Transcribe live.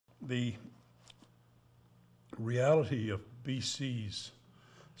the reality of BC's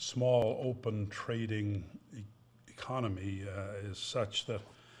small, open trading economy is such that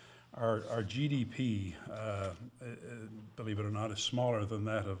our GDP, believe it or not, is smaller than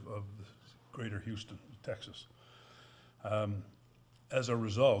that of greater Houston, Texas. As a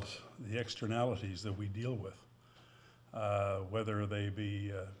result, the externalities that we deal with, whether they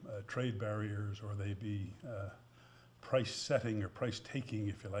be trade barriers or they be price setting or price taking,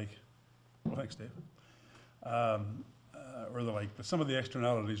 if you like. Well, thanks, Dave. Or the like, but some of the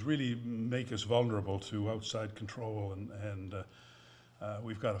externalities really make us vulnerable to outside control, and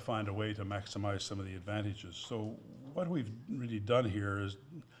we've got to find a way to maximize some of the advantages. So what we've really done here is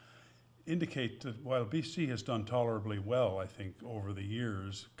indicate that while BC has done tolerably well, I think, over the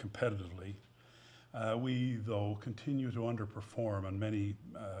years competitively, we, though, continue to underperform on many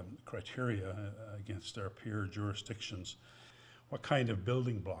criteria against our peer jurisdictions. What kind of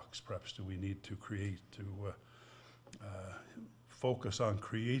building blocks, perhaps, do we need to create to focus on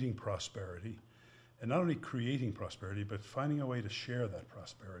creating prosperity? And not only creating prosperity, but finding a way to share that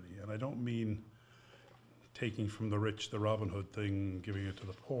prosperity. And I don't mean taking from the rich, the Robin Hood thing, giving it to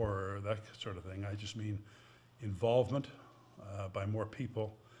the poor, or that sort of thing. I just mean involvement by more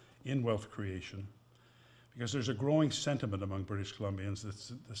people in wealth creation. Because there's a growing sentiment among British Columbians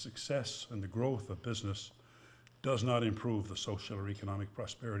that the success and the growth of business does not improve the social or economic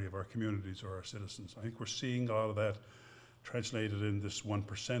prosperity of our communities or our citizens. I think we're seeing a lot of that translated in this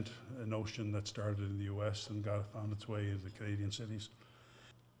 1% notion that started in the US and found its way into Canadian cities.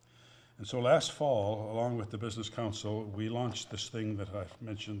 And so last fall, along with the Business Council, we launched this thing that I've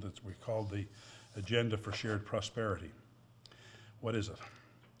mentioned that we called the Agenda for Shared Prosperity. What is it?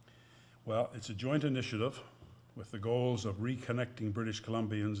 Well, it's a joint initiative with the goals of reconnecting British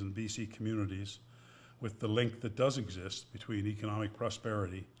Columbians and BC communities with the link that does exist between economic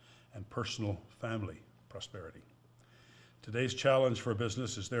prosperity and personal family prosperity. Today's challenge for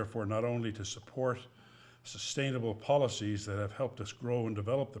business is therefore not only to support sustainable policies that have helped us grow and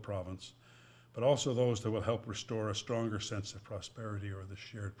develop the province, but also those that will help restore a stronger sense of prosperity or the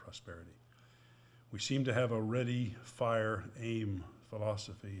shared prosperity. We seem to have a ready, fire, aim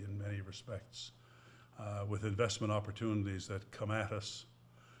philosophy in many respects, with investment opportunities that come at us,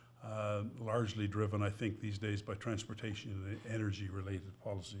 largely driven, I think, these days by transportation and energy-related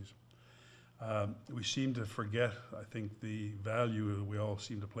policies. We seem to forget, I think, the value that we all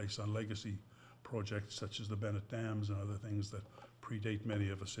seem to place on legacy projects such as the Bennett Dams and other things that predate many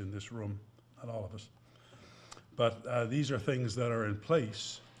of us in this room, not all of us. But these are things that are in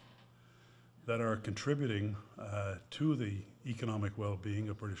place that are contributing to the economic well-being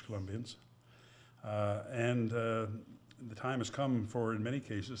of British Columbians. The time has come for, in many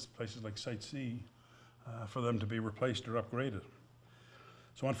cases, places like Site C, for them to be replaced or upgraded.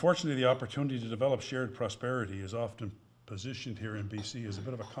 So unfortunately, the opportunity to develop shared prosperity is often positioned here in BC as a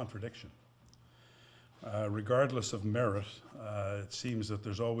bit of a contradiction. Regardless of merit, it seems that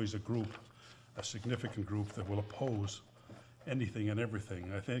there's always a significant group that will oppose anything and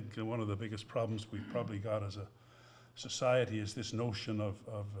everything. I think one of the biggest problems we've probably got as a society is this notion of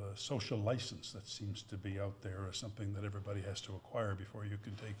social license that seems to be out there as something that everybody has to acquire before you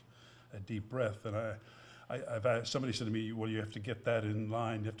can take a deep breath. And somebody said to me, well, you have to get that in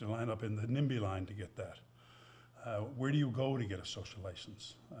line, you have to line up in the NIMBY line to get that. Where do you go to get a social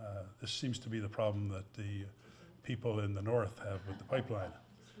license? This seems to be the problem that the people in the north have with the pipeline.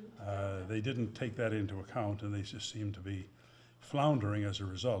 They didn't take that into account, and they just seem to be floundering as a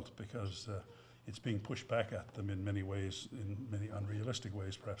result because it's being pushed back at them in many ways, in many unrealistic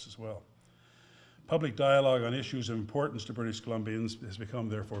ways perhaps as well. Public dialogue on issues of importance to British Columbians has become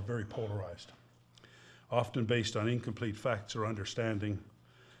therefore very polarized, often based on incomplete facts or understanding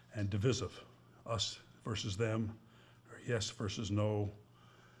and divisive, us versus them, or yes versus no.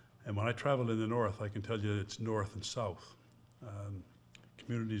 And when I travel in the north, I can tell you it's north and south.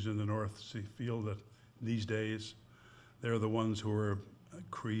 Communities in the north feel that these days they're the ones who are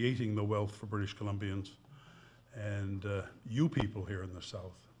creating the wealth for British Columbians, and you people here in the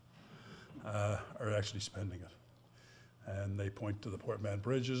south are actually spending it. And they point to the Port Mann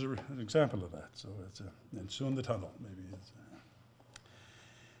Bridge as an example of that. So and soon the tunnel, maybe.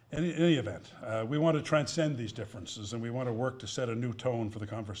 In any event, we want to transcend these differences, and we want to work to set a new tone for the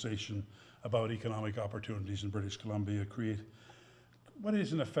conversation about economic opportunities in British Columbia, create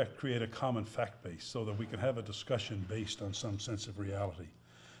a common fact base so that we can have a discussion based on some sense of reality.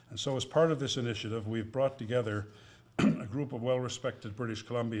 And so as part of this initiative, we've brought together a group of well-respected British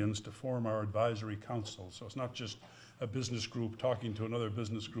Columbians to form our advisory council. So it's not just a business group talking to another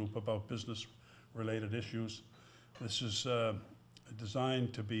business group about business-related issues. This is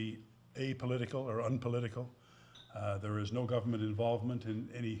designed to be apolitical or unpolitical. There is no government involvement in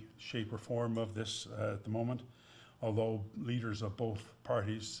any shape or form of this at the moment, although leaders of both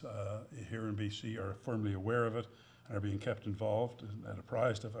parties here in BC are firmly aware of it and are being kept involved and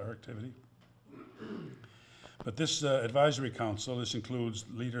apprised of our activity. But this advisory council, this includes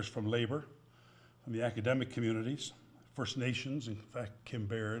leaders from Labour, from the academic communities, First Nations, in fact, Kim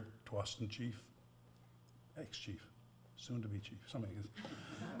Baird, Tsawwassen chief, ex-chief, soon to be chief, something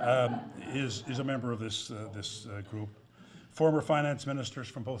is a member of this group. Former finance ministers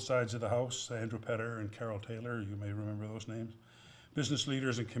from both sides of the House, Andrew Petter and Carol Taylor, you may remember those names. Business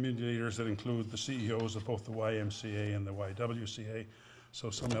leaders and community leaders that include the CEOs of both the YMCA and the YWCA, so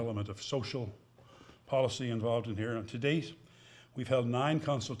some element of social policy involved in here. And to date, we've held 9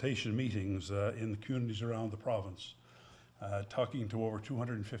 consultation meetings in the communities around the province, talking to over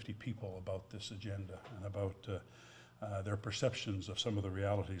 250 people about this agenda and about their perceptions of some of the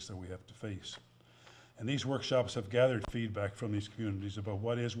realities that we have to face. And these workshops have gathered feedback from these communities about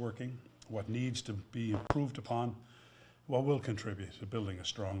what is working, what needs to be improved upon, what will contribute to building a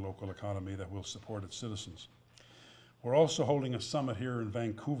strong local economy that will support its citizens. We're also holding a summit here in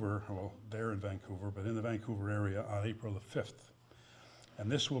Vancouver, well, they're in Vancouver, but in the Vancouver area on April the 5th.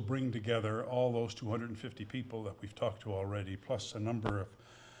 And this will bring together all those 250 people that we've talked to already, plus a number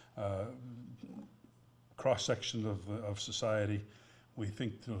of cross-section of society. We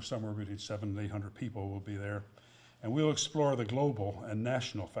think somewhere between 700 and 800 people will be there. And we'll explore the global and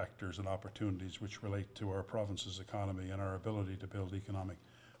national factors and opportunities which relate to our province's economy and our ability to build economic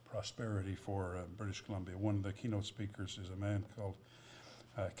prosperity for British Columbia. One of the keynote speakers is a man called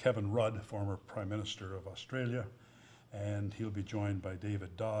Kevin Rudd, former Prime Minister of Australia, and he'll be joined by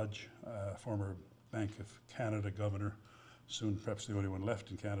David Dodge, former Bank of Canada governor, soon perhaps the only one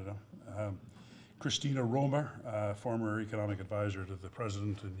left in Canada. Christina Romer, former economic advisor to the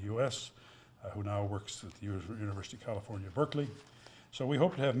president in the US, who now works at the University of California, Berkeley. So we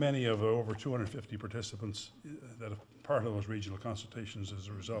hope to have many of the over 250 participants that are part of those regional consultations as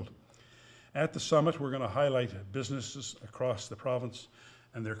a result. At the summit, we're going to highlight businesses across the province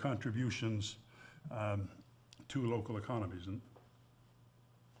and their contributions to local economies and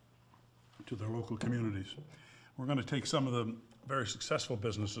to their local communities. We're going to take some of the very successful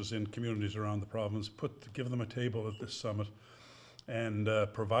businesses in communities around the province, give them a table at this summit, and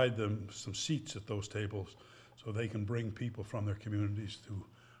provide them some seats at those tables so they can bring people from their communities who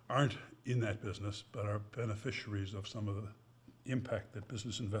aren't in that business but are beneficiaries of some of the impact that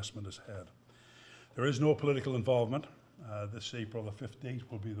business investment has had. There is no political involvement. This April the 5th date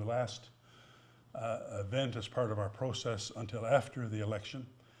will be the last event as part of our process until after the election,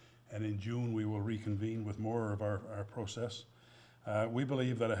 and in June we will reconvene with more of our process. We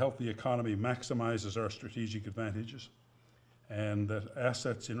believe that a healthy economy maximizes our strategic advantages, and that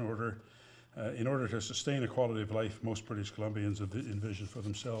assets in order to sustain a quality of life most British Columbians envision for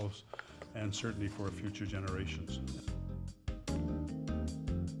themselves and certainly for future generations.